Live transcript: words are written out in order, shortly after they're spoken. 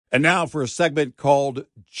And now for a segment called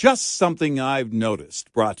Just Something I've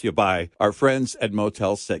Noticed, brought to you by our friends at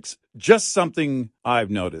Motel 6. Just something I've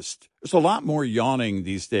noticed. There's a lot more yawning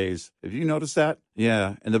these days. Have you noticed that?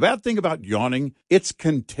 Yeah. And the bad thing about yawning, it's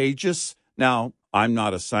contagious. Now, I'm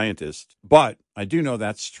not a scientist, but I do know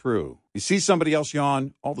that's true. You see somebody else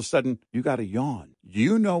yawn, all of a sudden, you got to yawn.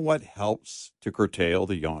 You know what helps to curtail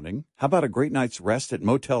the yawning? How about a great night's rest at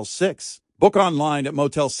Motel 6? Book online at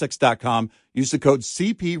motel6.com. Use the code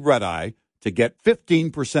CPRedEye to get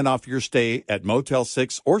 15% off your stay at Motel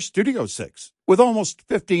 6 or Studio 6. With almost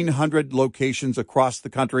 1,500 locations across the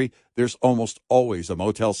country, there's almost always a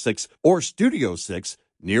Motel 6 or Studio 6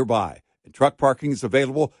 nearby. And truck parking is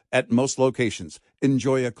available at most locations.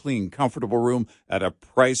 Enjoy a clean, comfortable room at a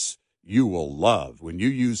price you will love when you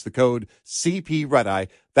use the code CPRedEye.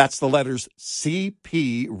 That's the letters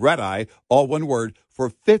CPRedEye, all one word, for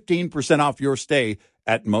 15% off your stay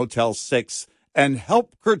at Motel 6 and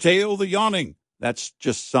help curtail the yawning. That's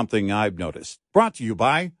just something I've noticed. Brought to you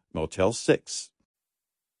by Motel 6.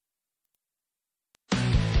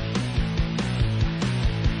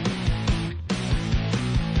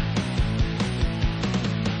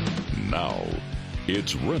 Now,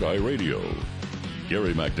 it's Red Eye Radio.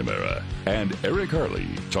 Gary McNamara and Eric Harley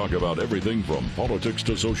talk about everything from politics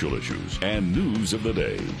to social issues and news of the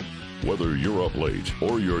day. Whether you're up late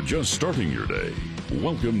or you're just starting your day,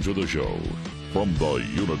 welcome to the show. From the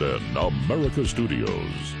Uniden America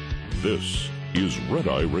Studios, this is Red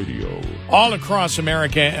Eye Radio. All across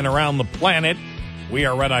America and around the planet, we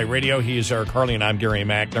are Red Eye Radio. He is Eric Harley and I'm Gary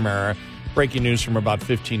McNamara. Breaking news from about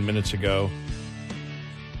 15 minutes ago.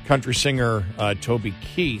 Country singer Toby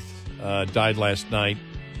Keith died last night,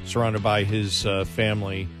 surrounded by his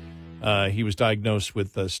family. He was diagnosed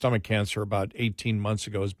with stomach cancer about 18 months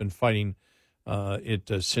ago, has been fighting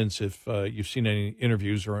it since. If you've seen any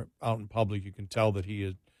interviews or out in public, you can tell that he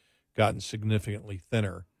had gotten significantly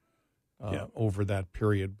thinner over that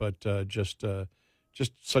period. But just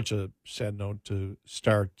such a sad note to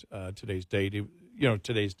start today's day.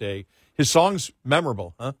 Today's day. His song's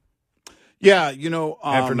memorable, huh? Yeah,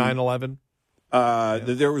 after 9/11.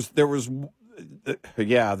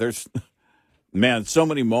 There's so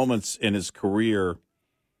many moments in his career.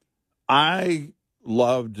 I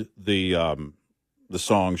loved the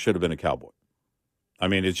song "Should Have Been a Cowboy." I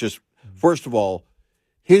mean, it's just, first of all,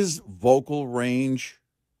 his vocal range,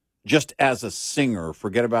 just as a singer,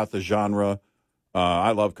 forget about the genre. I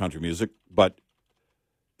love country music, but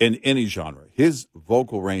in any genre, his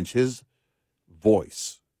vocal range, his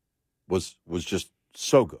voice was just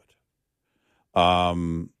so good.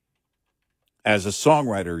 As a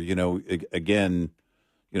songwriter, again,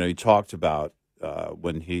 he talked about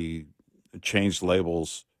when he changed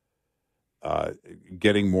labels,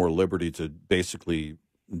 getting more liberty to basically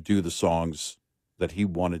do the songs that he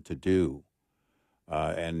wanted to do.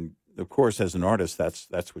 And of course, as an artist,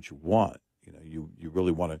 that's what you want. You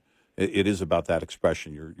really want to. It is about that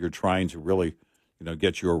expression. You're trying to really,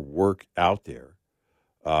 get your work out there.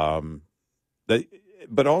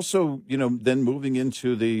 But also, then moving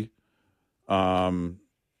into the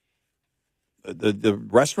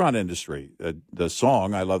restaurant industry. The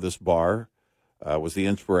song "I Love This Bar" was the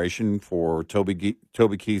inspiration for Toby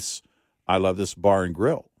Keith's "I Love This Bar and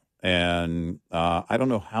Grill," and I don't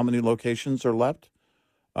know how many locations are left.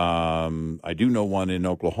 I do know one in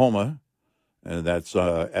Oklahoma, and that's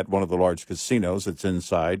at one of the large casinos. It's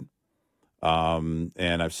inside.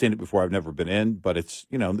 And I've seen it before. I've never been in, but it's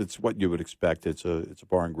what you would expect. It's a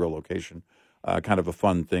bar and grill location, kind of a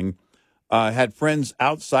fun thing. Had friends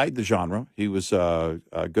outside the genre. He was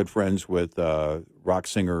good friends with rock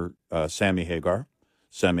singer Sammy Hagar.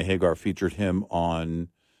 Sammy Hagar featured him on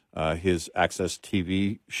his Access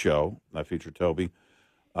TV show. I featured Toby,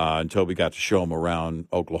 and Toby got to show him around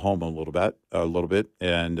Oklahoma a little bit,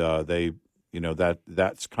 and they,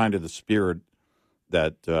 that's kind of the spirit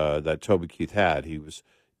that Toby Keith had. He was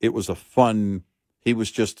fun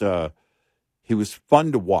to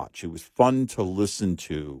watch. It was fun to listen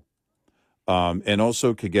to, and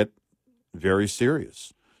also could get very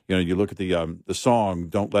serious. You look at the song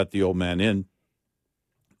 "Don't Let the Old Man In."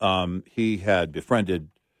 He had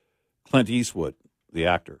befriended Clint Eastwood, the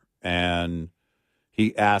actor, and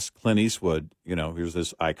he asked Clint Eastwood, here's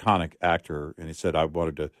this iconic actor, and he said, "I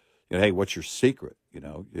wanted to, hey, what's your secret?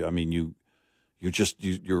 You're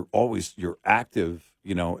active,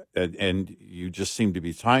 and you just seem to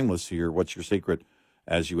be timeless here. What's your secret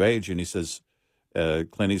as you age?" And he says,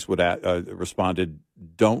 Clint Eastwood responded,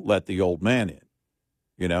 "Don't let the old man in,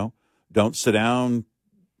 don't sit down,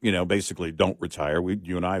 basically don't retire.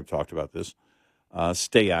 You and I have talked about this,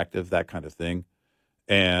 stay active, that kind of thing."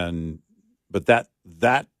 But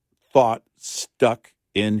that thought stuck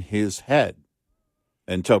in his head.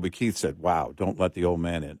 And Toby Keith said, wow, don't let the old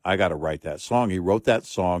man in. I got to write that song. He wrote that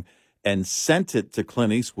song and sent it to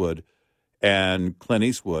Clint Eastwood, and Clint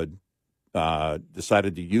Eastwood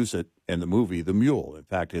decided to use it in the movie The Mule. In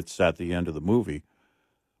fact, it's at the end of the movie.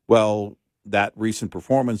 Well, that recent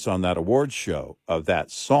performance on that awards show of that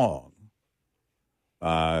song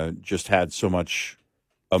just had so much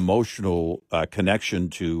emotional connection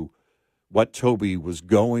to what Toby was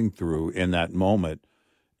going through in that moment.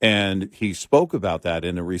 And he spoke about that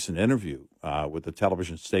in a recent interview with the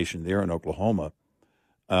television station there in Oklahoma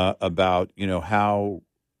about, how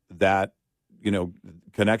that,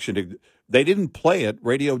 connection to, they didn't play it.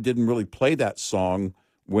 Radio didn't really play that song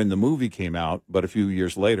when the movie came out, but a few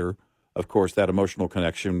years later, of course, that emotional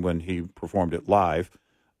connection when he performed it live,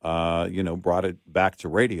 brought it back to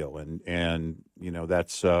radio. And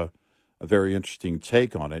that's a very interesting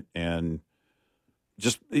take on it. And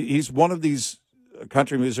just, he's one of these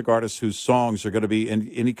country music artists whose songs are going to be, and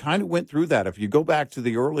he kind of went through that. If you go back to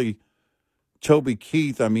the early Toby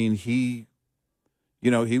Keith, I mean, he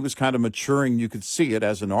was kind of maturing. You could see it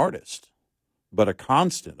as an artist, but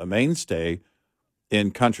a mainstay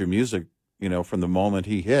in country music, from the moment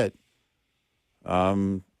he hit.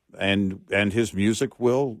 And his music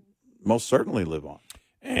will most certainly live on.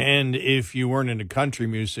 And if you weren't into country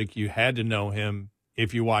music, you had to know him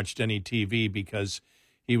if you watched any TV, because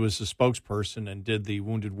he was the spokesperson and did the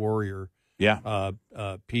Wounded Warrior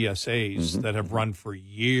PSAs that have run for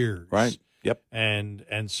years. Right. Yep.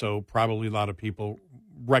 And so probably a lot of people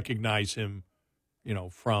recognize him,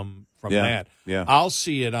 from that. Yeah. I'll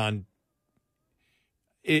see it on.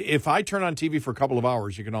 If I turn on TV for a couple of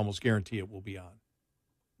hours, you can almost guarantee it will be on.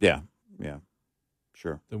 Yeah. Yeah.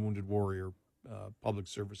 Sure. The Wounded Warrior public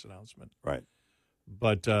service announcement. Right.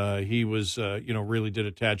 But he was, really did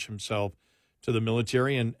attach himself to the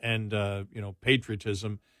military and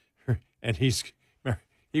patriotism. And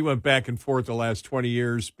he went back and forth the last 20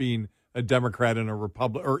 years being a Democrat and a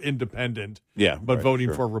Republican or independent. Yeah. But right, voting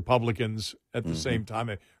sure. for Republicans at the same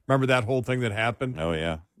time. Remember that whole thing that happened? Oh,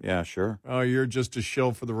 yeah. Yeah, sure. Oh, you're just a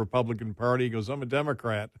shill for the Republican Party. He goes, I'm a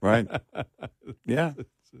Democrat. Right. Yeah.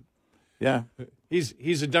 Yeah.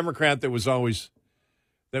 He's a Democrat that was always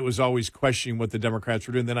questioning what the Democrats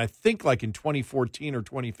were doing. Then I think like in 2014 or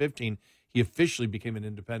 2015, he officially became an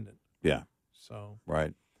independent. Yeah. So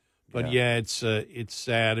right. But it's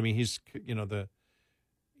sad. I mean, he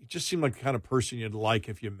just seemed like the kind of person you'd like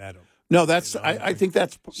if you met him. No, that's I think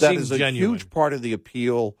that is a genuine. huge part of the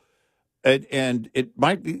appeal, and it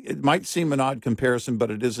might seem an odd comparison, but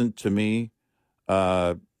it isn't to me.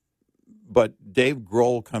 But Dave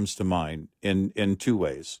Grohl comes to mind in two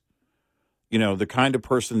ways. The kind of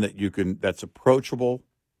person that's approachable,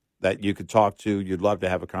 that you could talk to, you'd love to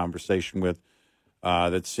have a conversation with,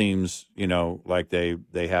 that seems like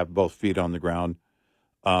they have both feet on the ground,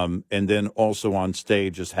 and then also on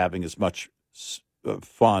stage is having as much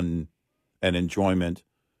fun and enjoyment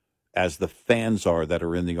as the fans are that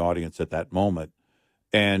are in the audience at that moment.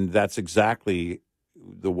 And that's exactly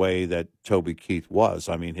the way that Toby Keith was.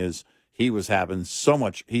 I mean, he was having so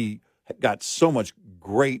much, he got so much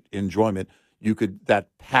great enjoyment. That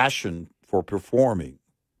passion for performing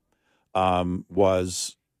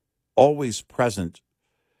was always present.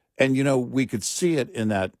 And, we could see it in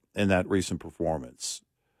that recent performance.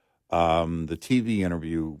 The TV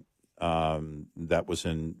interview that was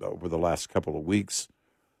in over the last couple of weeks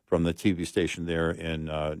from the TV station there in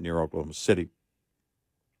near Oklahoma City.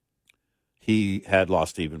 He had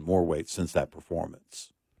lost even more weight since that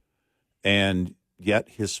performance. And yet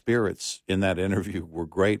his spirits in that interview were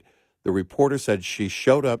great. The reporter said she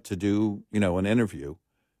showed up to do, an interview,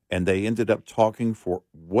 and they ended up talking for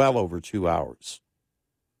well over 2 hours.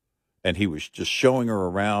 And he was just showing her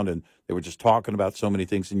around, and they were just talking about so many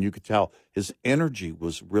things, and you could tell his energy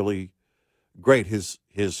was really great. His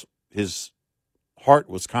heart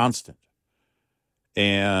was constant.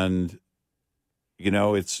 And,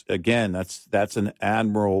 it's, again, that's an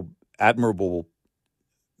admirable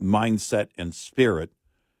mindset and spirit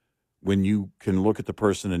when you can look at the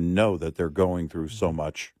person and know that they're going through so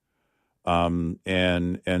much. And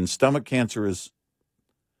stomach cancer is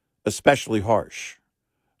especially harsh.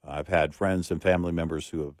 I've had friends and family members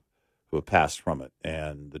who have passed from it,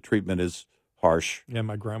 and the treatment is harsh. Yeah,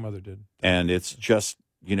 my grandmother did. And it's just,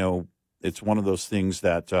 it's one of those things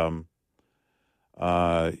that,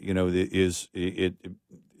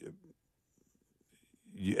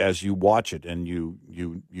 as you watch it and you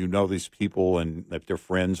know these people, and if they're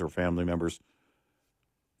friends or family members,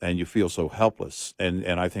 and you feel so helpless. And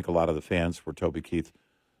I think a lot of the fans for Toby Keith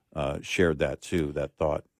shared that too, that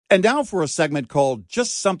thought. And now for a segment called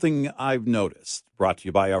Just Something I've Noticed, brought to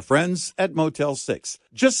you by our friends at Motel 6.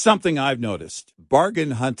 Just something I've noticed.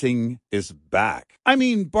 Bargain hunting is back. I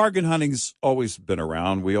mean, bargain hunting's always been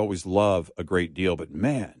around. We always love a great deal, but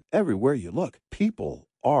man, everywhere you look, people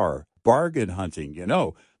are bargain hunting. You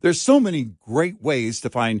know, there's so many great ways to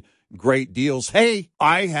find great deals. Hey,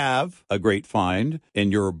 I have a great find in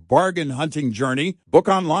your bargain hunting journey. Book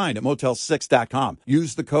online at motel6.com.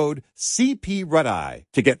 Use the code CP Red Eye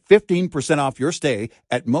to get 15% off your stay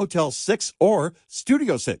at Motel 6 or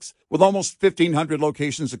Studio 6. With almost 1,500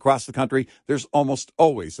 locations across the country, there's almost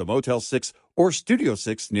always a Motel 6 or Studio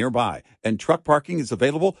 6 nearby, and truck parking is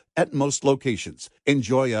available at most locations.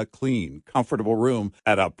 Enjoy a clean, comfortable room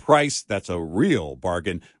at a price that's a real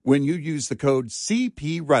bargain when you use the code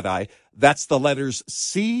CP Red Eye. That's the letters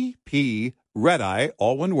CP Red Eye,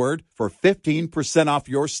 all one word, for 15% off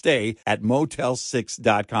your stay at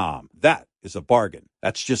motel6.com. That is a bargain.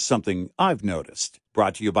 That's just something I've noticed.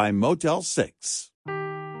 Brought to you by Motel 6.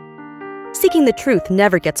 Seeking the truth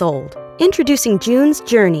never gets old. Introducing June's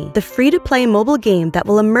Journey, the free-to-play mobile game that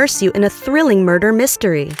will immerse you in a thrilling murder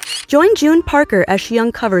mystery. Join June Parker as she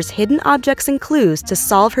uncovers hidden objects and clues to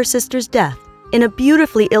solve her sister's death in a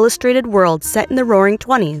beautifully illustrated world set in the Roaring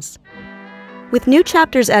 '20s. With new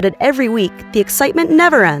chapters added every week, the excitement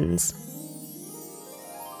never ends.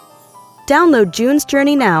 Download June's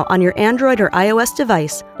Journey now on your Android or iOS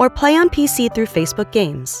device, or play on PC through Facebook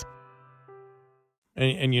Games.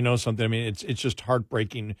 And you know something? I mean, it's just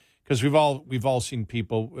heartbreaking because we've all seen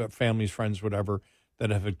people, families, friends, whatever, that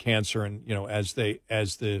have had cancer, and you know,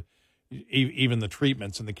 even the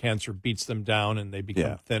treatments and the cancer beats them down, and they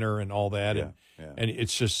become thinner and all that, and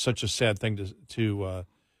it's just such a sad thing to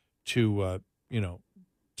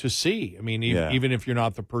see. I mean, even if you're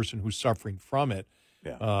not the person who's suffering from it,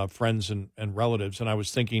 friends and relatives. And I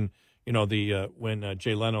was thinking, you know, when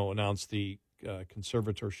Jay Leno announced the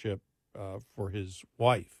conservatorship for his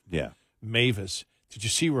wife, Mavis. Did you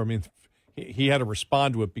see where, I mean, he had to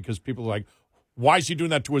respond to it because people were like, why is he doing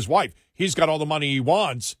that to his wife? He's got all the money he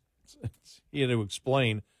wants. He had to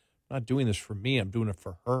explain, I'm not doing this for me. I'm doing it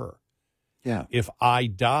for her. Yeah. If I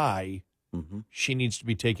die, she needs to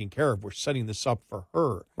be taken care of. We're setting this up for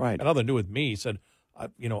her. Right. And nothing to do with me. He said,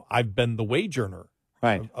 I've been the wage earner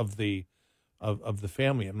of the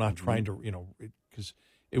family. I'm not trying to, because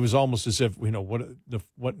it was almost as if,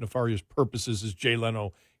 what nefarious purposes is Jay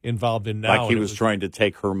Leno involved in now? Like he was trying to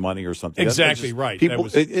take her money or something. Exactly right. People,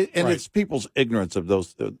 it's people's ignorance of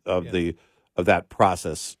that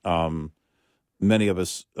process. Many of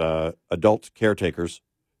us adult caretakers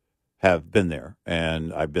have been there,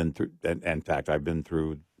 and I've been through. And in fact, I've been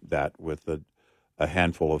through that with a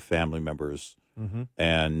handful of family members.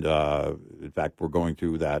 And in fact, we're going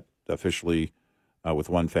through that officially with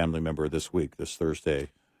one family member this Thursday.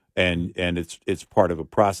 And it's part of a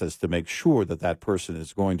process to make sure that person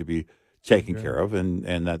is going to be taken care of, and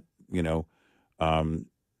that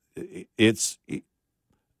it's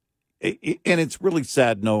really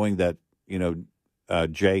sad knowing that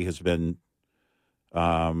Jay has been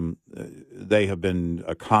they have been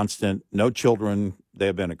a constant, no children, they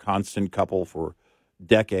have been a constant couple for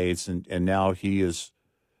decades, and now he is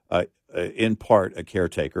in part a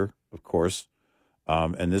caretaker, of course.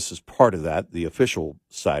 And this is part of that, the official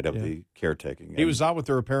side of the caretaking. He was out with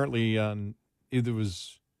her apparently on either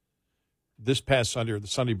was this past Sunday or the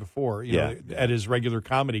Sunday before, at his regular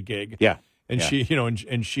comedy gig. She,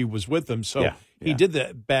 and she was with him. So he did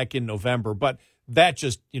that back in November, but that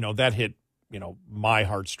just, that hit, my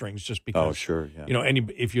heartstrings just because. Oh, sure. Yeah.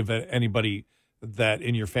 If you have anybody that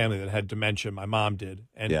in your family that had dementia, my mom did,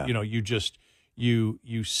 and you just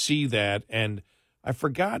you see that. And I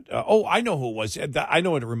forgot. I know who it was. I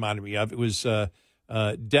know what it reminded me of. It was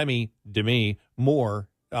Demi Moore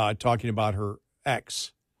talking about her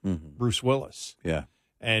ex, Bruce Willis. Yeah,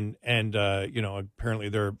 and apparently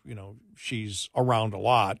they're she's around a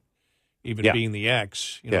lot, even being the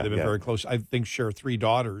ex. They've been very close. I think share 3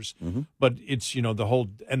 daughters, but it's the whole,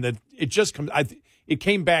 and that it just comes. It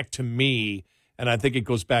came back to me, and I think it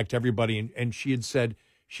goes back to everybody. And she said,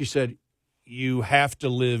 you have to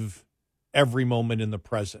live every moment in the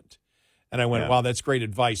present. And I went, wow, that's great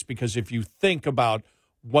advice, because if you think about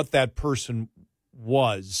what that person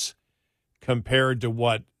was compared to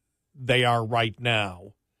what they are right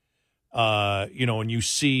now, and you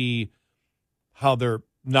see how they're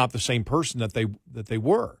not the same person that they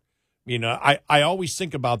were. I always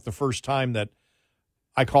think about the first time that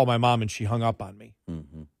I called my mom and she hung up on me,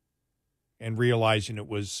 and realizing it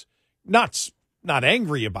was not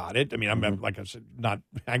angry about it. I mean, I'm like I said, not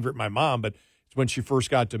angry at my mom, but when she first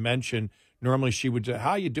got dementia, normally she would,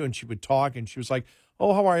 how you doing? She would talk, and she was like,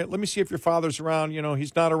 oh, how are you? Let me see if your father's around. You know,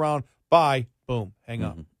 he's not around. Bye. Boom. Hang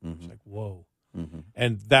up. It's like, whoa.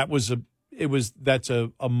 And that's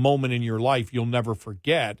a moment in your life you'll never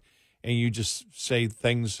forget. And you just say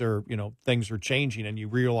things are changing, and you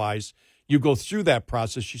realize you go through that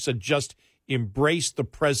process. She said, just embrace the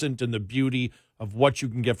present and the beauty of what you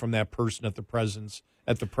can get from that person at the present.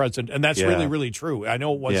 And that's really, really true. I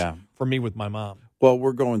know it was for me with my mom. Well,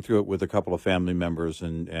 we're going through it with a couple of family members,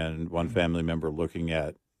 and one family member looking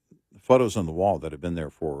at photos on the wall that have been there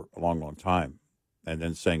for a long, long time, and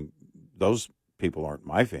then saying, those people aren't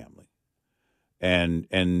my family.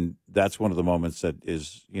 And that's one of the moments that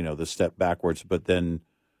is, the step backwards. But then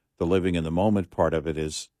the living in the moment part of it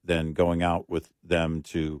is then going out with them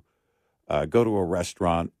to go to a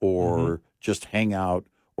restaurant or just hang out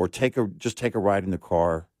or take a ride in the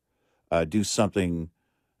car, do something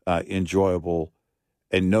enjoyable,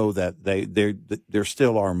 and know that there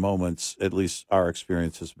still are moments. At least our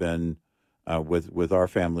experience has been with our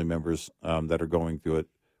family members that are going through it,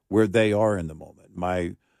 where they are in the moment.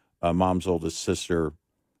 My mom's oldest sister,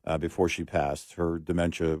 before she passed, her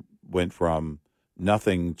dementia went from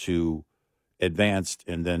nothing to advanced,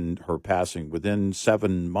 and then her passing within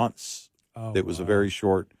 7 months. It was a very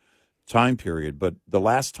short time period. But the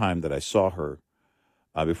last time that I saw her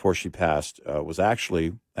before she passed was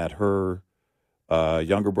actually at her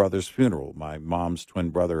younger brother's funeral. My mom's twin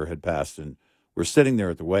brother had passed, and we're sitting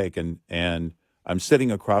there at the wake, and I'm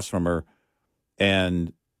sitting across from her,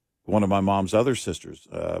 and one of my mom's other sisters,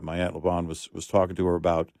 my Aunt LaVon, was talking to her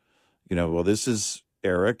about, well, this is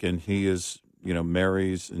Eric, and he is,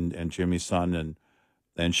 Mary's and Jimmy's son.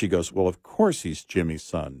 And she goes, well, of course he's Jimmy's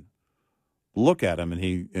son. Look at him.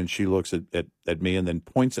 And she looks at me and then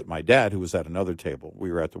points at my dad, who was at another table.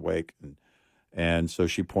 We were at the wake. And so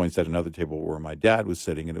she points at another table where my dad was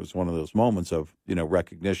sitting. And it was one of those moments of,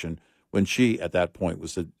 recognition when she, at that point,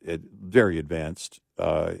 was at very advanced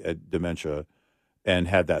dementia, and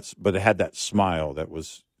had that smile that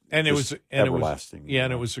was everlasting.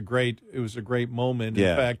 And it was a great moment.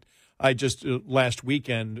 Yeah. In fact, I just last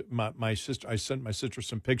weekend, I sent my sister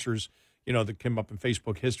some pictures, that came up in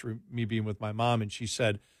Facebook history, me being with my mom, and she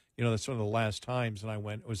said, that's one of the last times. And I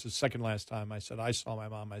went, it was the second last time. I said, I saw my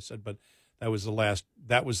mom. I said, but that was the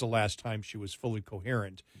last time she was fully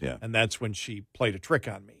coherent. Yeah. And that's when she played a trick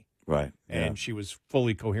on me. Right. And she was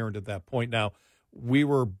fully coherent at that point. Now, we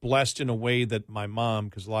were blessed in a way that my mom,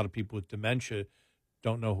 because a lot of people with dementia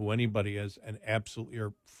don't know who anybody is and absolutely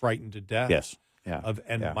are frightened to death. Yes. Yeah.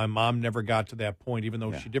 My mom never got to that point, even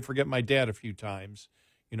though she did forget my dad a few times.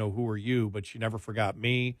 Who are you? But she never forgot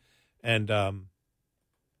me, and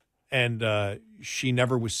she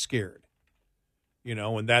never was scared.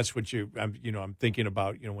 And that's what I'm thinking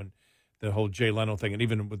about. When the whole Jay Leno thing, and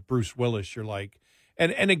even with Bruce Willis, you're like,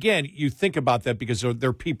 and again, you think about that because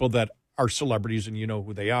they're people that are celebrities, and you know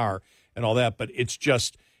who they are and all that. But it's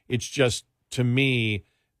just to me,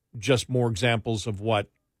 just more examples of what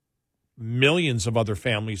millions of other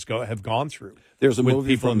families have gone through. There's a with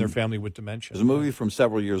movie people in from their family with dementia. There's a movie from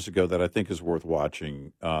several years ago that I think is worth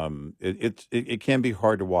watching. It can be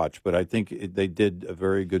hard to watch, but I think they did a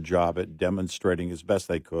very good job at demonstrating as best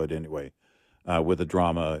they could, anyway, with a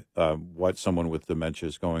drama, what someone with dementia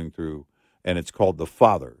is going through, and it's called The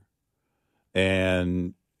Father,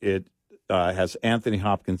 and it has Anthony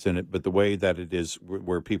Hopkins in it, but the way that it is,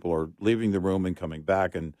 where people are leaving the room and coming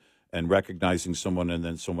back and recognizing someone, and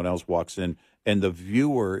then someone else walks in, and the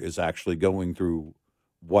viewer is actually going through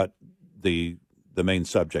what the main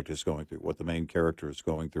subject is going through, what the main character is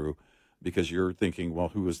going through, because you're thinking, well,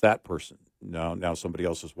 who is that person? Now somebody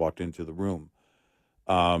else has walked into the room.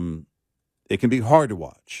 It can be hard to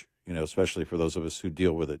watch, especially for those of us who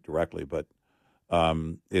deal with it directly, but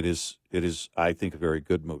it is, I think, a very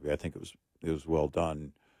good movie. I think it was well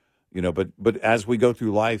done, but as we go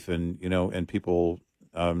through life and people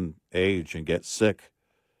age and get sick,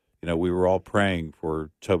 we were all praying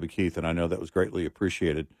for Toby Keith, and I know that was greatly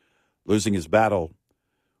appreciated, losing his battle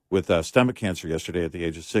with stomach cancer yesterday at the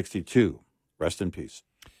age of 62. Rest in peace.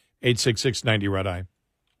 866-90 Red Eye.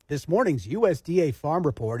 This morning's USDA Farm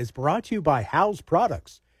Report is brought to you by House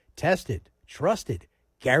Products. Tested, trusted,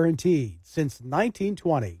 guaranteed since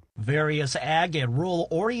 1920. Various ag and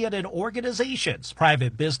rural-oriented organizations,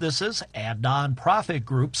 private businesses, and nonprofit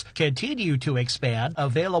groups continue to expand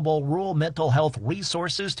available rural mental health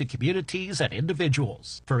resources to communities and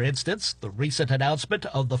individuals. For instance, the recent announcement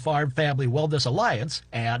of the Farm Family Wellness Alliance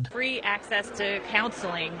and free access to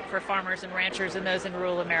counseling for farmers and ranchers and those in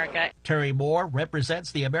rural America. Terry Moore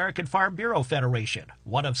represents the American Farm Bureau Federation,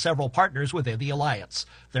 one of several partners within the alliance.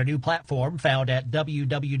 Their new platform, found at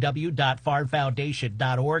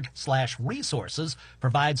www.farmfoundation.org, tobykeith.org/resources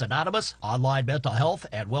provides anonymous online mental health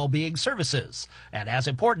and well-being services, and as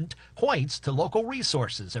important, points to local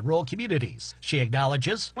resources in rural communities. She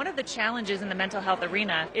acknowledges One of the challenges in the mental health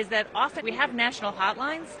arena is that often we have national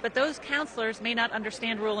hotlines, but those counselors may not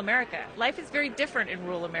understand rural America. Life is very different in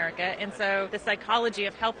rural America, and so the psychology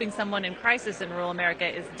of helping someone in crisis in rural America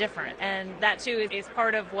is different. And that, too, is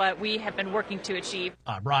part of what we have been working to achieve.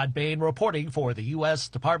 I'm Rod Bain reporting for the U.S.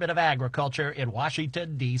 Department of Agriculture in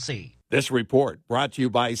Washington, D.C. This report brought to you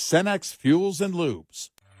by Cenex Fuels and Lubes.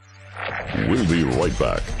 We'll be right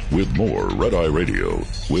back with more Red Eye Radio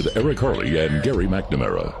with Eric Harley and Gary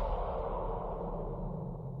McNamara.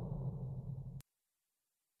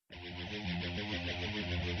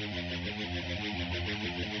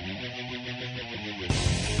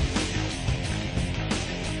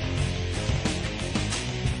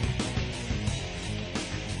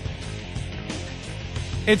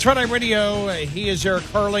 It's Red Eye Radio. He is Eric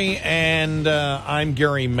Harley, and I'm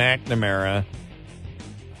Gary McNamara.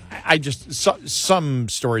 I just, some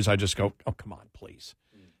stories I just go, oh, come on, please.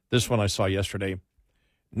 This one I saw yesterday.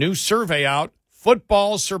 New survey out.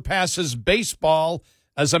 Football surpasses baseball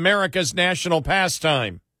as America's national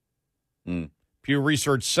pastime. Pew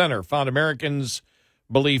Research Center found Americans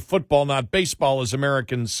believe football, not baseball, is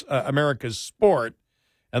America's sport,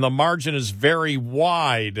 and the margin is very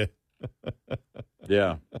wide.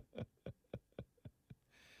 Yeah.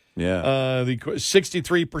 The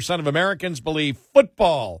 63% of Americans believe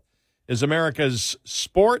football is America's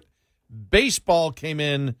sport. Baseball came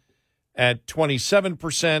in at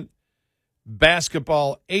 27%,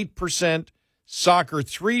 basketball 8%, soccer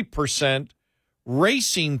 3%,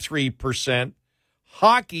 racing 3%,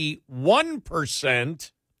 hockey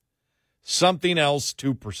 1%, something else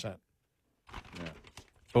 2%. Yeah.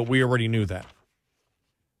 But we already knew that.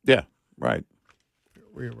 Yeah, right.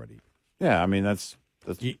 We already. Yeah, I mean that's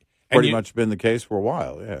pretty much been the case for a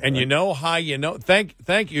while. Yeah, and right.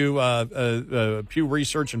 Thank you, Pew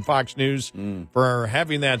Research and Fox News for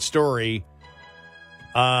having that story.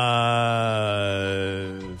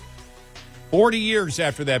 40 years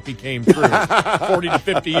after that became true. 40 to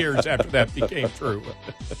 50 years after that became true.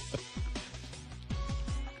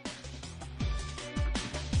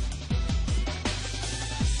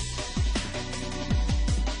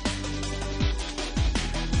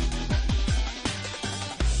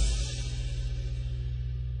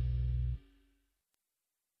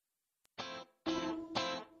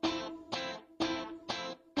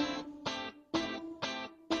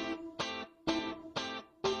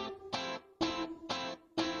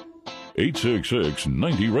 Eight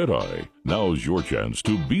 866-90 Red Eye. Now's your chance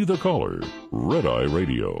to be the caller. Red Eye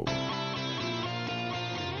Radio.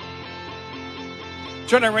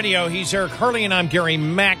 Red Eye Radio, he's Eric Harley, and I'm Gary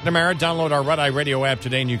McNamara. Download our Red Eye Radio app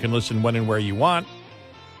today, and you can listen when and where you want.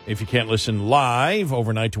 If you can't listen live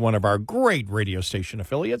overnight to one of our great radio station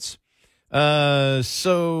affiliates.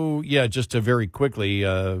 Just to very quickly,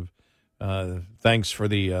 thanks for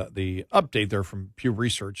the update there from Pew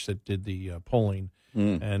Research that did the polling.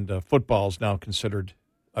 And football is now considered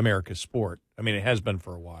America's sport. I mean, it has been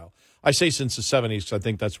for a while. I say since the 70s because I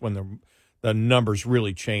think that's when the numbers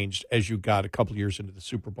really changed as you got a couple years into the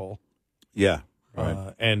Super Bowl. Yeah,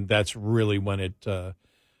 right. And that's really when it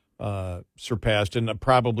surpassed, and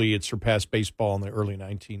probably it surpassed baseball in the early to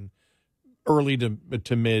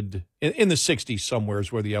mid, in the 60s somewhere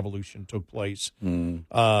is where the evolution took place.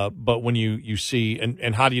 But when you see,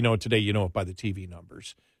 and how do you know it today? You know it by the TV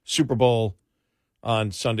numbers. Super Bowl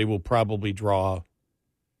on Sunday will probably draw,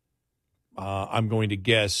 I'm going to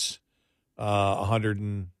guess,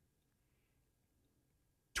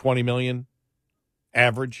 120 million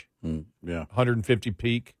average. Yeah. 150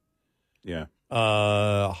 peak. Yeah.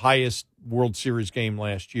 Highest World Series game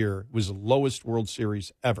last year was the lowest World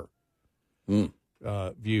Series ever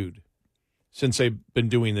viewed since they've been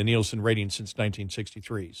doing the Nielsen rating since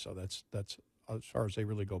 1963. So that's as far as they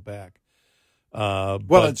really go back.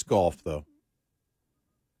 But it's golf, though.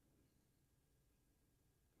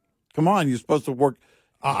 Come on, you're supposed to work.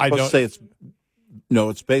 I don't say it's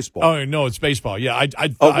baseball. Oh no, it's baseball. Yeah, I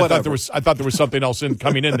thought there was something else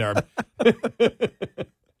coming in there.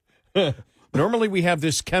 Normally we have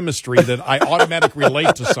this chemistry that I automatically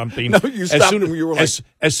relate to something. No, you stopped and you were like,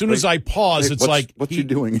 as soon as I pause, it's like what's he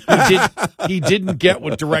doing? He didn't get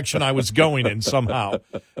what direction I was going in somehow.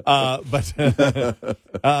 But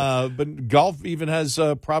golf even has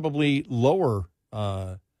probably lower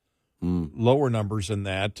numbers than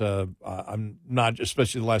that. I'm not,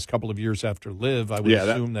 especially the last couple of years after Live. I would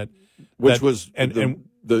assume that was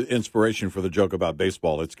the inspiration for the joke about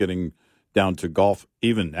baseball. It's getting down to golf,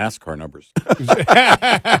 even NASCAR numbers.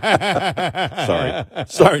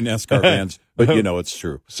 Sorry, NASCAR fans, but it's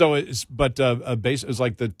true. So it was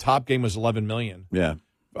like the top game was 11 million. Yeah.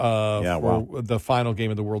 For wow. the final game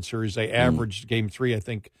of the World Series. They averaged game 3, I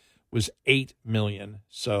think, was 8 million.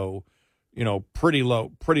 So, pretty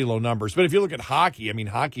low numbers. But if you look at hockey, I mean,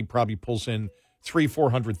 hockey probably pulls in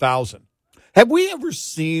 400,000. Have we ever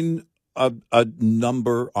seen a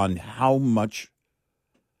number on how much?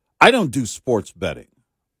 I don't do sports betting.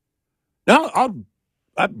 Now,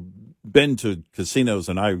 I've been to casinos,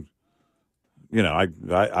 and I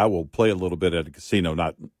will play a little bit at a casino.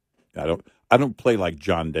 I don't play like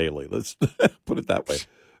John Daly. Let's put it that way.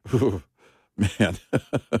 Man,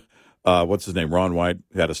 what's his name? Ron White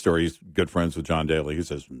had a story. He's good friends with John Daly. He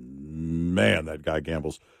says, "Man, that guy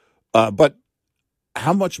gambles." But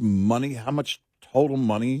how much total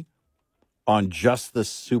money on just the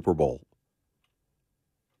Super Bowl?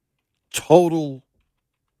 Total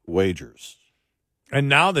wagers. And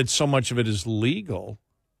now that so much of it is legal.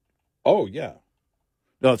 Oh, yeah.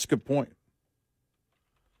 No, that's a good point.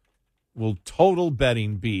 Will total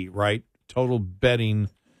betting be, right? Total betting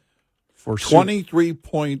for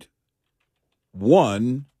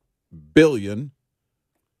 $23.1 billion.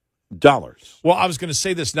 Well, I was going to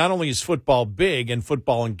say this. Not only is football big and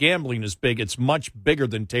football and gambling is big, it's much bigger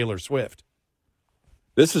than Taylor Swift.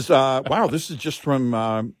 This is wow. This is just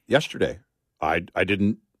from yesterday. I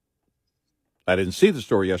didn't see the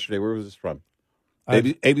story yesterday. Where was this from?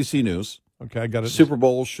 ABC News. Okay, I got it. Super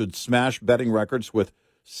Bowl should smash betting records with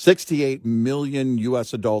 68 million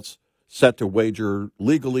U.S. adults set to wager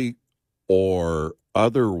legally or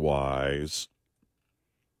otherwise.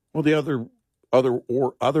 Well,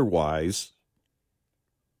 otherwise,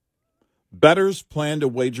 bettors plan to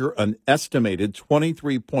wager an estimated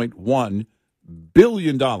 $23.1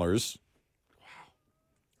 billion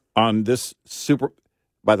on this super.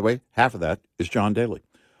 By the way, half of that is John Daly.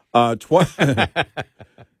 On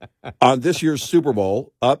this year's Super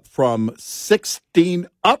Bowl, up from 16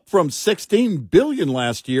 billion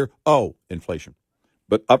last year. Oh, inflation.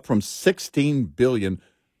 But up from 16 billion,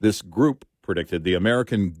 this group predicted. The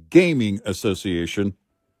American Gaming Association,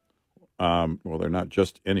 well, they're not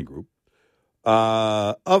just any group.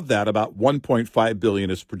 Of that, about 1.5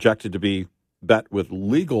 billion is projected to be bet with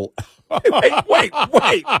legal.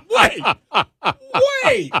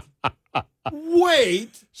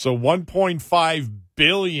 Wait. So 1.5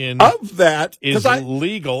 billion of that is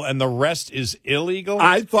legal, and the rest is illegal.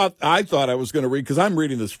 I thought I was going to read, because I'm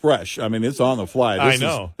reading this fresh. I mean, it's on the fly. I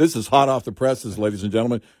know this is hot off the presses, ladies and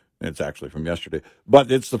gentlemen. It's actually from yesterday,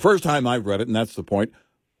 but it's the first time I've read it, and that's the point.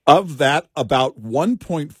 Of that, about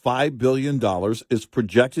 $1.5 billion is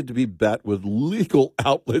projected to be bet with legal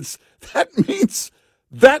outlets.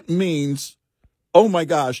 That means, oh my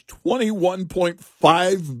gosh,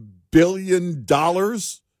 $21.5 billion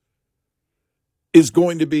is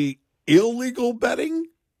going to be illegal betting?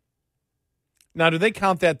 Now, do they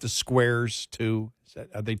count that the squares too?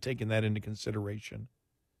 Are they taking that into consideration?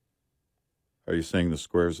 Are you saying the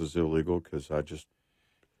squares is illegal? Because I just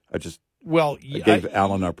well, I gave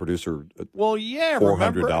Alan, our producer,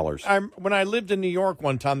 $400. When I lived in New York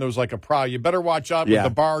one time, there was like a you better watch out with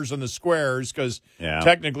the bars and the squares, because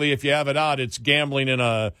technically, if you have it out, it's gambling in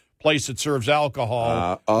a place that serves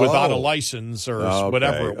alcohol without a license or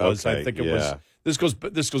whatever it was. Okay, I think it was.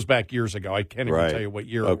 This goes back years ago. I can't even tell you what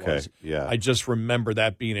year it was. Yeah. I just remember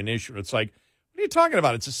that being an issue. It's like, what are you talking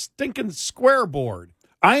about? It's a stinking square board.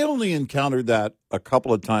 I only encountered that a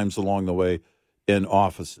couple of times along the way in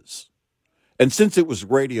offices. And since it was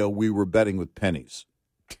radio, we were betting with pennies.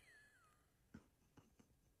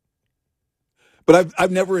 But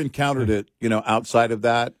I've never encountered it, outside of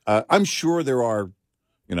that. I'm sure there are,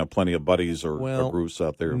 plenty of buddies or groups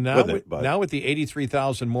out there with it. But now with the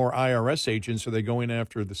 83,000 more IRS agents, are they going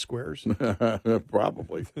after the squares?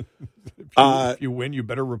 Probably. If you win, you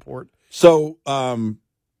better report. So, hold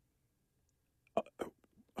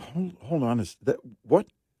on. Is that what?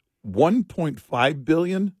 1.5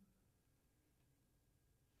 billion?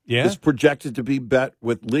 Yeah. Is projected to be bet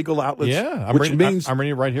with legal outlets. Yeah, which means I'm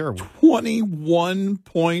reading it right here.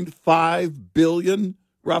 21.5 billion,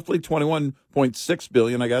 roughly 21.6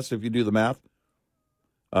 billion, I guess, if you do the math.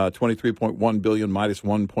 23.1 billion minus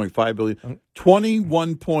 1.5 billion.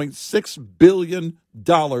 $21.6 billion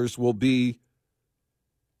will be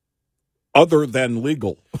other than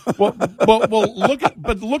legal. well,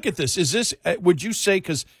 look at this. Is this? Would you say,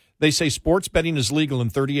 because they say sports betting is legal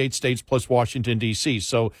in 38 states plus Washington, D.C.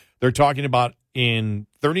 So they're talking about in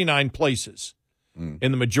 39 places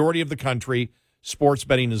in the majority of the country, sports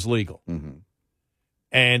betting is legal. Mm-hmm.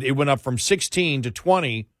 And it went up from 16 to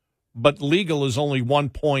 20 but legal is only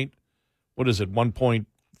 1.5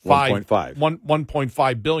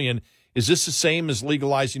 1.5 billion. Is this the same as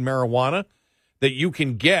legalizing marijuana that you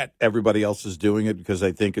can get? Everybody else is doing it because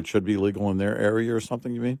they think it should be legal in their area or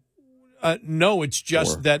something, you mean? No, it's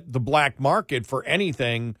just that the black market for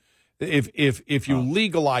anything, if you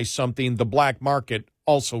legalize something, the black market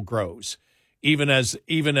also grows, even as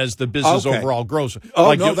the business overall grows.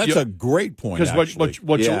 Oh, no, that's a great point. Because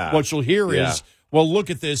what you'll hear is, well, look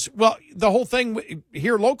at this. Well, the whole thing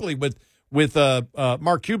here locally with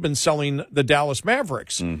Mark Cuban selling the Dallas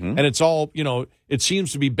Mavericks, and it's all, it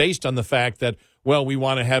seems to be based on the fact that, well, we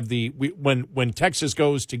want to have when Texas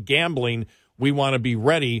goes to gambling, we want to be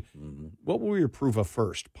ready. What will we approve of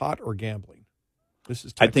first, pot or gambling? This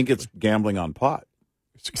is. I think it's gambling on pot.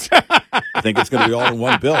 I think it's going to be all in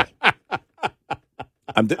one bill.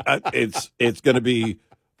 It's going to be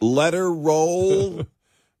let her roll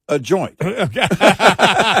a joint. But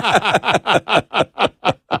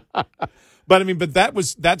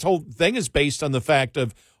that whole thing is based on the fact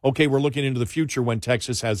of, okay, we're looking into the future when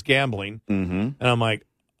Texas has gambling, and I'm like,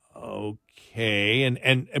 okay,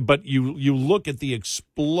 but you look at the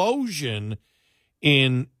explosion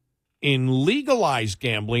in legalized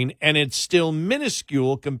gambling, and it's still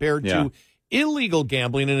minuscule compared to illegal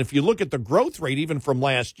gambling. And if you look at the growth rate, even from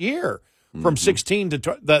last year, from 16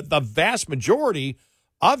 to the vast majority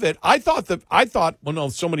of it, I thought, well, no,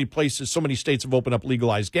 so many places, so many states have opened up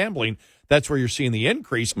legalized gambling. That's where you're seeing the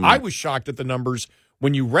increase. I was shocked at the numbers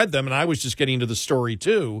when you read them, and I was just getting into the story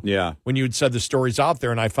too. Yeah, when you had said the story's out there,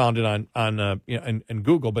 and I found it on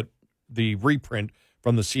Google, but the reprint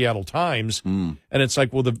from the Seattle Times, and it's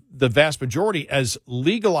like, well, the vast majority as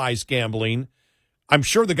legalized gambling. I'm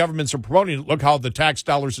sure the governments are promoting it. Look how the tax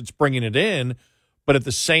dollars it's bringing it in, but at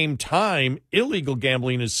the same time, illegal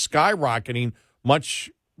gambling is skyrocketing, much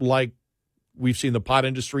like we've seen the pot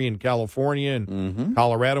industry in California and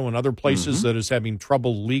Colorado and other places that is having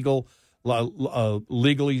trouble legally,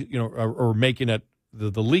 or making it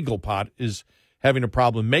the legal pot is having a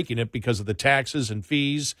problem making it because of the taxes and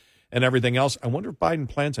fees and everything else. I wonder if Biden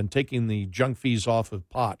plans on taking the junk fees off of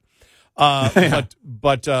pot. But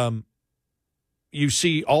you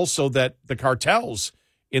see also that the cartels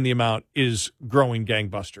in the amount is growing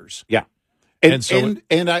gangbusters. Yeah.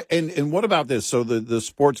 And what about this? So the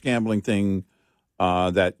sports gambling thing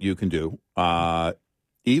that you can do,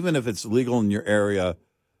 even if it's legal in your area,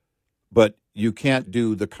 but you can't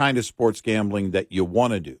do the kind of sports gambling that you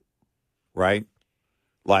want to do, right?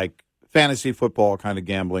 Like fantasy football kind of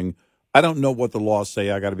gambling. I don't know what the laws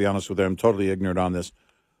say. I got to be honest with you. I'm totally ignorant on this.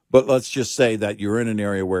 But let's just say that you're in an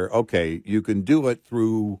area where, okay, you can do it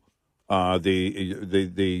through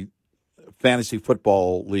the fantasy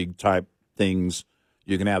football league type things.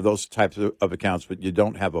 You can have those types of accounts, but you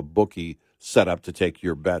don't have a bookie set up to take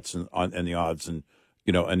your bets and the odds and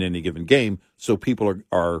in any given game. So people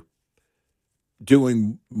are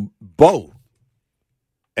doing both,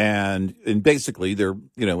 and basically they're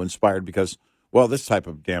inspired because, well, this type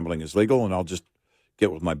of gambling is legal, and I'll just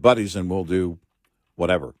get with my buddies and we'll do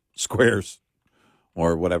whatever, squares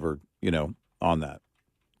or whatever, on that.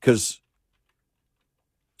 Because,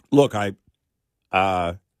 look, I'm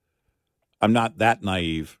not that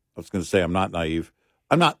naive. I was going to say I'm not naive.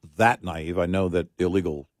 I'm not that naive. I know that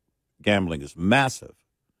illegal gambling is massive.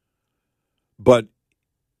 But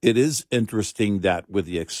it is interesting that with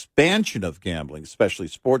the expansion of gambling, especially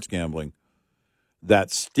sports gambling, that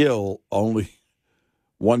still only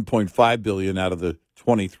 $1.5 billion out of the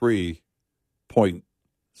 $23.6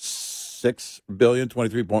 billion,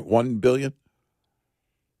 $23.1 billion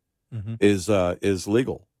is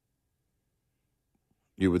legal.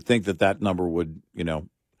 You would think that number would,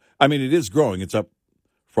 I mean, it is growing. It's up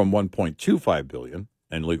from $1.25 billion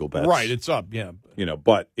in legal bets. Right, it's up, yeah.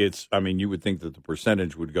 But it's, I mean, you would think that the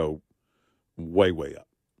percentage would go way, way up.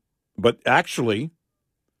 But actually,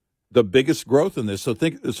 the biggest growth in this, so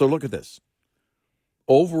look at this.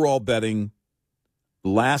 Overall betting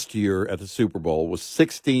last year at the Super Bowl was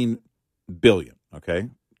 $16 billion, okay,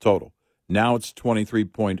 total. Now it's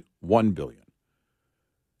 $23.1 billion.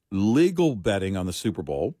 Legal betting on the Super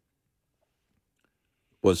Bowl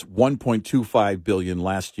was $1.25 billion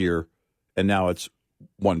last year, and now it's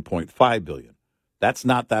 $1.5 billion. That's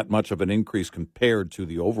not that much of an increase compared to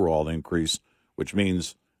the overall increase, which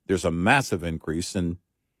means there's a massive increase in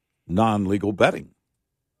non-legal betting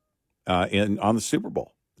on the Super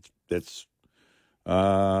Bowl. It's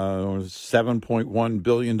 $7.1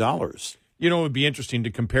 billion. It would be interesting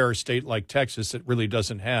to compare a state like Texas that really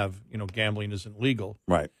doesn't have, gambling isn't legal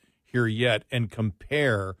here yet, and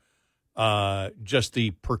compare just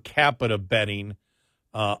the per capita betting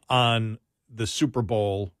on the Super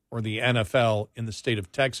Bowl or the NFL in the state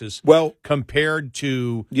of Texas. Well, compared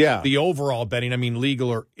to the overall betting, I mean, legal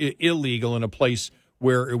or illegal in a place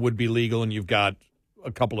where it would be legal, and you've got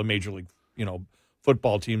a couple of major league,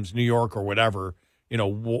 football teams, New York or whatever.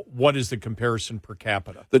 What is the comparison per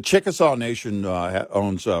capita? The Chickasaw Nation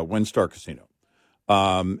owns WinStar Casino,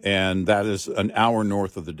 and that is an hour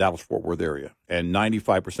north of the Dallas-Fort Worth area, and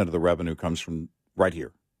 95% of the revenue comes from right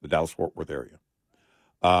here, the Dallas-Fort Worth area.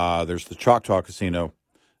 There's the Choctaw Casino,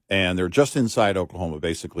 and they're just inside Oklahoma,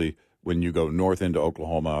 basically, when you go north into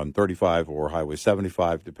Oklahoma on 35 or Highway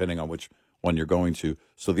 75, depending on which one you're going to.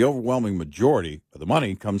 So the overwhelming majority of the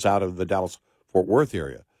money comes out of the Dallas-Fort Worth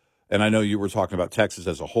area. And I know you were talking about Texas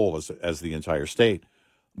as a whole, as the entire state,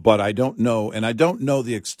 but I don't know, and I don't know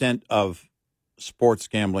the extent of sports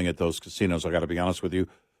gambling at those casinos. I got to be honest with you.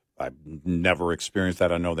 I've never experienced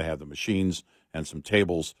that. I know they have the machines and some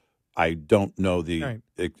tables. I don't know the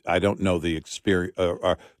experience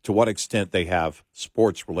or to what extent they have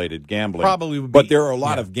sports related gambling. Probably would be, but there are a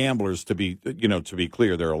lot of gamblers to be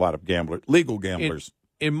clear. There are a lot of legal gamblers.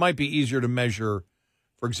 It might be easier to measure,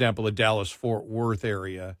 for example, the Dallas-Fort Worth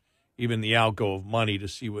area, even the outgo of money to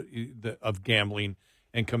see of gambling,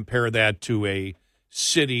 and compare that to a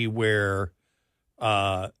city where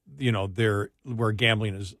where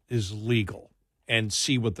gambling is legal, and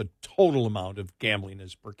see what the total amount of gambling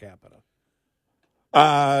is per capita.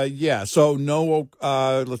 So no,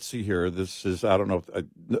 let's see here. This is, I don't know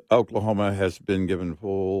if Oklahoma has been given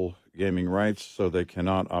full gaming rights, so they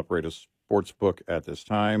cannot operate a sports book at this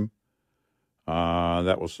time.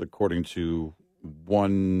 That was according to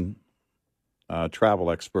one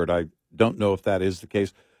travel expert. I don't know if that is the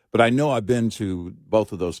case, but I know I've been to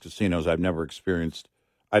both of those casinos. I've never experienced,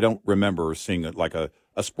 I don't remember seeing it like a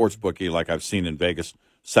sports bookie like I've seen in Vegas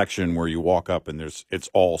section where you walk up and it's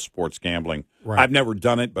all sports gambling. Right. I've never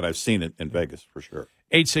done it, but I've seen it in Vegas for sure.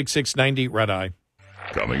 866-90 Red Eye.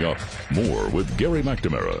 Coming up, more with Gary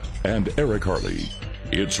McNamara and Eric Harley.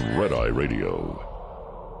 It's Red Eye Radio.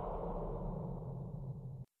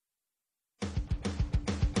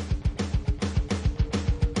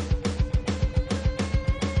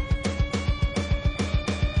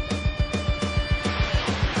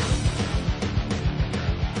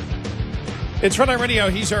 It's Red Eye Radio.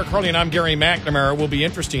 He's Eric Harley, and I'm Gary McNamara. Will be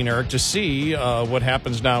interesting, Eric, to see what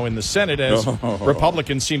happens now in the Senate as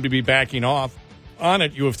Republicans seem to be backing off on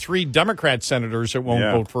it. You have 3 Democrat senators that won't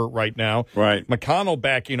vote for it right now. Right. McConnell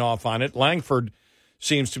backing off on it. Langford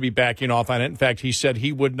seems to be backing off on it. In fact, he said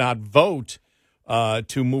he would not vote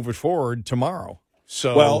to move it forward tomorrow.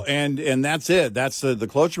 So well, and that's it. That's the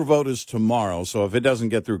cloture vote is tomorrow. So if it doesn't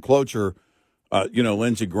get through cloture,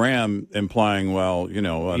 Lindsey Graham implying,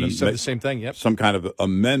 he said the same thing. Yep, some kind of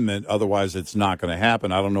amendment. Otherwise, it's not going to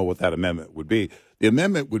happen. I don't know what that amendment would be. The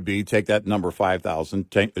amendment would be take that number 5,000,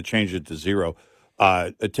 change it to 0.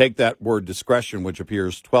 Take that word discretion, which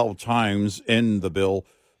appears 12 times in the bill,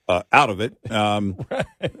 out of it.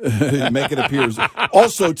 Make it appear.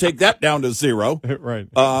 Also, take that down to 0. Right.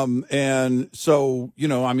 And so,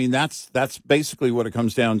 that's basically what it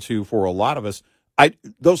comes down to for a lot of us.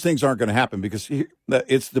 Those things aren't going to happen because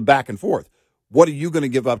it's the back and forth. What are you going to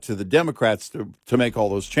give up to the Democrats to make all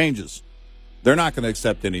those changes? They're not going to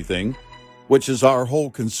accept anything, which is our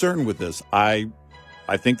whole concern with this. I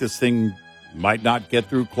think this thing might not get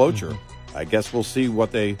through cloture. Mm-hmm. I guess we'll see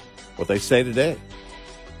what they say today.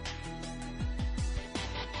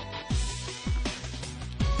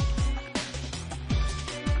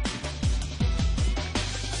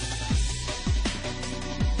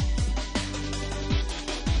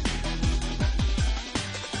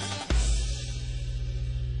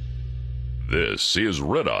 This is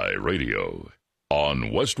Red Eye Radio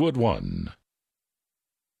on Westwood One.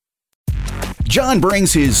 John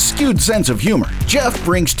brings his skewed sense of humor. Jeff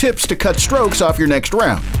brings tips to cut strokes off your next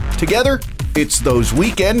round. Together, it's those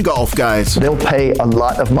weekend golf guys. They'll pay a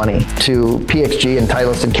lot of money to PXG and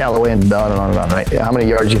Titleist and Callaway and on and on and on, right? How many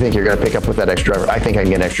yards do you think you're going to pick up with that extra driver? I think I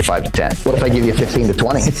can get an extra 5 to 10. What if I give you 15 to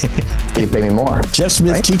 20? You pay me more. Jeff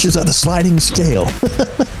Smith teaches on a sliding scale.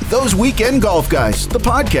 Those Weekend Golf Guys, the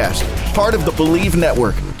podcast, part of the Believe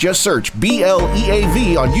Network. Just search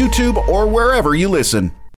BLEAV on YouTube or wherever you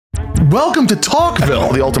listen. Welcome to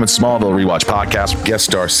Talkville, the ultimate Smallville rewatch podcast. Guest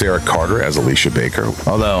star Sarah Carter as Alicia Baker,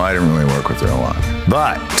 although I didn't really work with her a lot.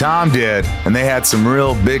 But Tom did, and they had some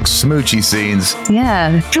real big smoochy scenes.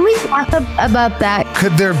 Yeah. Can we talk about that?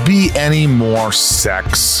 Could there be any more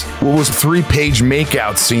sex? What was a 3-page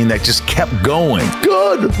makeout scene that just kept going?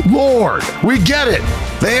 Good Lord, we get it.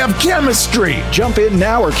 They have chemistry. Jump in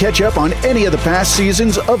now or catch up on any of the past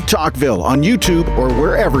seasons of Talkville on YouTube or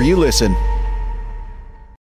wherever you listen.